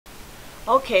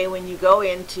Okay, when you go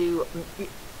into,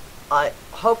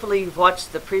 hopefully you've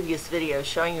watched the previous video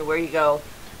showing you where you go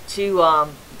to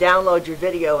download your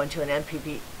video into an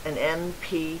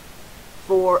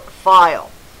mp4 file.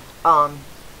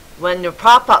 When the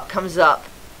pop-up comes up,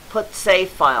 put save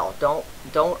file. Don't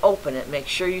open it. Make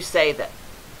sure you save it.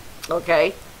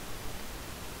 Okay?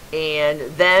 And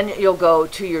then you'll go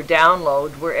to your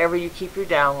download, wherever you keep your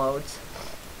downloads.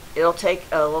 It'll take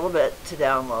a little bit to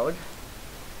download.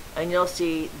 And you'll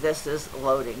see this is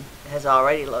loading. It has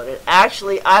already loaded.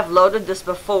 Actually, I've loaded this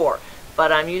before,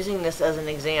 but I'm using this as an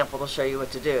example to show you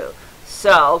what to do.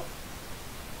 So,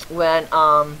 when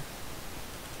I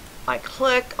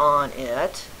click on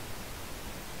it,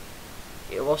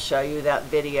 it will show you that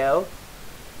video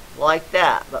like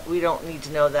that, but we don't need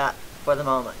to know that for the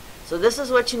moment. So this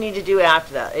is what you need to do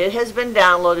after that. It has been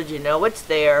downloaded, you know it's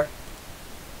there.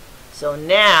 So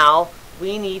now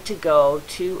we need to go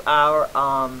to our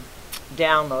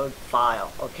download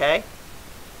file, okay?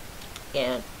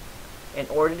 And in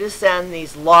order to send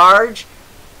these videos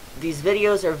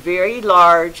are very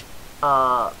large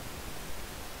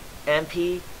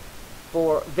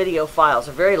MP4 video files,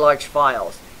 are very large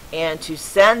files. And to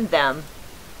send them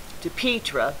to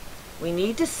Petra, we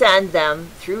need to send them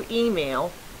through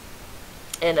email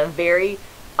in a very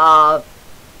in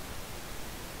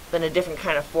a different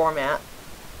kind of format.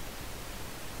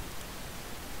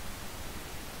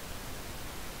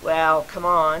 Well, come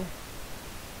on.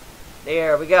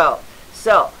 There we go.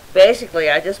 So basically,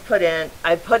 I put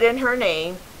in her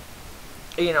name,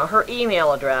 you know, her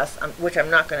email address, which I'm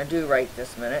not going to do right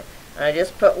this minute. And I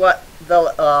just put what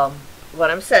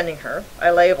I'm sending her.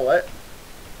 I label it.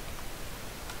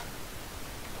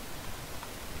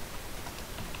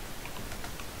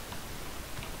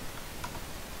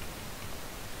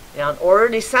 Now, in order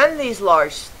to send these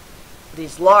large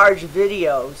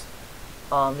videos,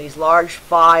 these large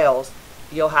files,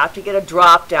 you'll have to get a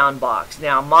drop-down box.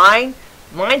 Now,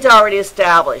 mine's already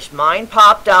established. Mine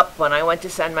popped up when I went to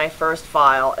send my first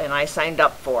file, and I signed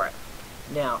up for it.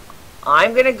 Now,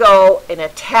 I'm going to go and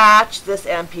attach this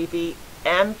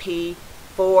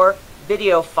MP4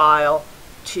 video file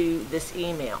to this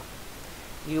email.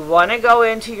 You want to go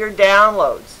into your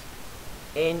downloads,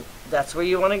 and that's where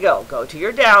you want to go. Go to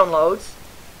your downloads.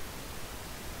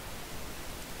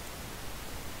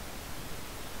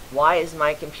 Why is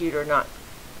my computer not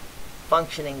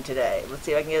functioning today? Let's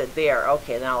see if I can get it there.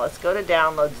 Okay, now let's go to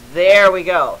downloads. There we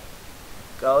go.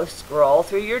 Go scroll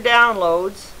through your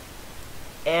downloads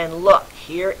and look,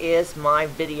 here is my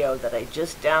video that I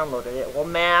just downloaded. It will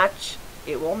match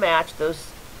those.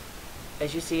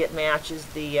 As you see, it matches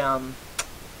the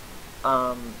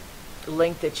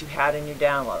link that you had in your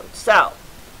download. So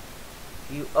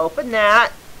you open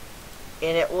that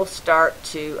and it will start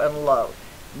to unload.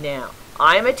 Now,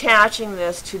 I'm attaching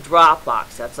this to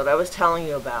Dropbox. That's what I was telling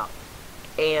you about.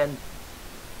 And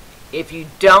if you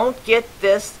don't get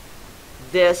this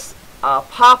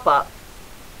pop-up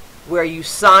where you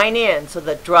sign in so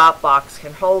that Dropbox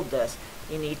can hold this,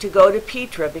 you need to go to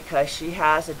Petra because she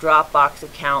has a Dropbox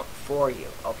account for you.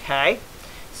 Okay?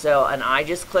 So, and I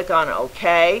just click on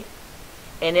OK,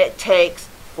 and it takes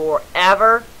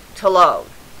forever to load.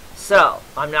 So,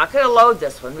 I'm not going to load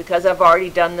this one because I've already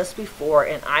done this before,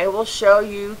 and I will show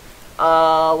you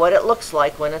what it looks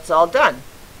like when it's all done.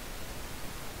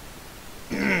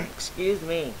 Excuse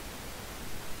me.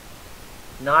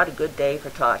 Not a good day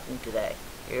for talking today.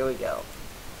 Here we go.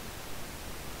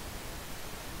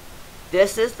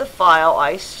 This is the file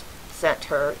I sent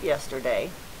her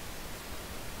yesterday.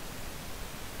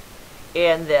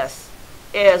 And this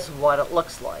is what it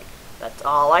looks like. That's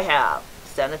all I have.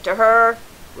 Send it to her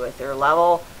with her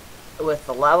level, with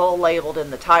the level labeled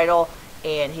in the title,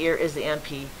 and here is the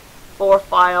MP4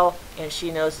 file, and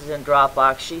she knows it's in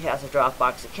Dropbox. She has a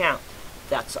Dropbox account.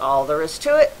 That's all there is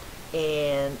to it.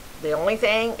 And the only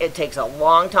thing, it takes a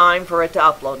long time for it to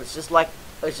upload. It's just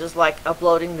like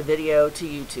uploading the video to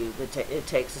YouTube. It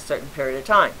takes a certain period of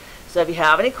time. So if you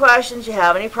have any questions, you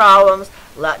have any problems,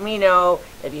 let me know.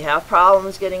 If you have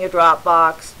problems getting a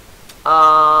Dropbox,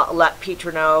 let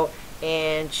Petra know,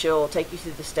 and she'll take you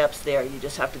through the steps there. You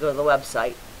just have to go to the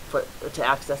website to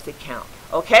access the account.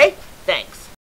 Okay? Thanks.